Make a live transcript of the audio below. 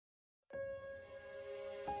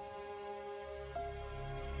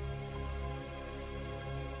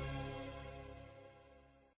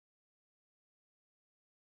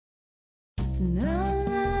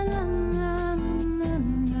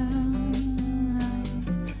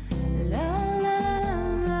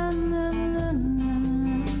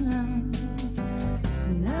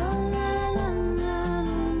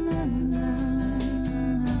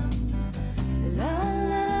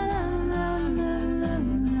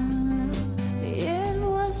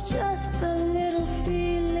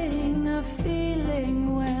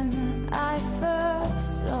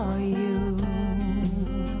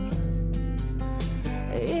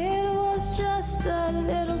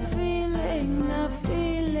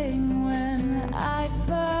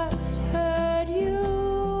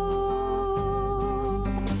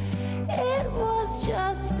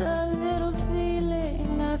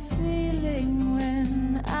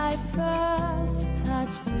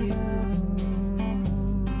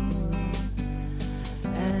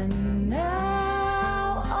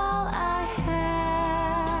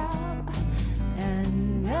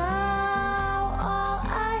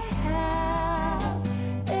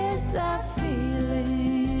that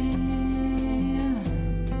feeling?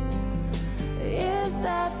 Is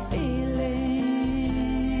that feeling?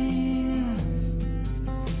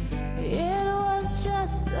 It was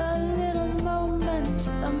just a little moment,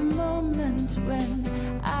 a moment when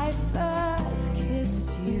I first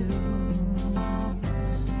kissed you.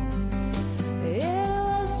 It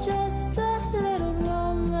was just a little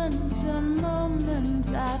moment, a moment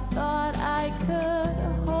I thought I could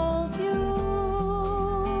hold you.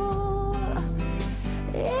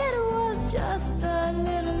 It was just a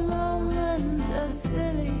little moment, a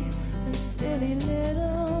silly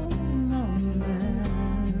little moment.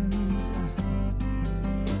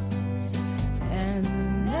 And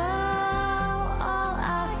now all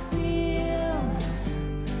I feel,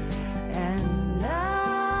 and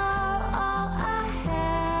now all I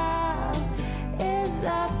have is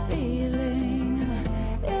that feeling,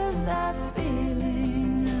 is that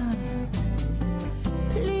feeling.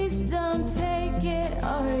 Please don't take it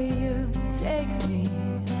or you take me.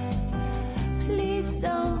 Please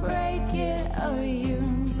don't break it or you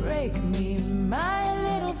break me.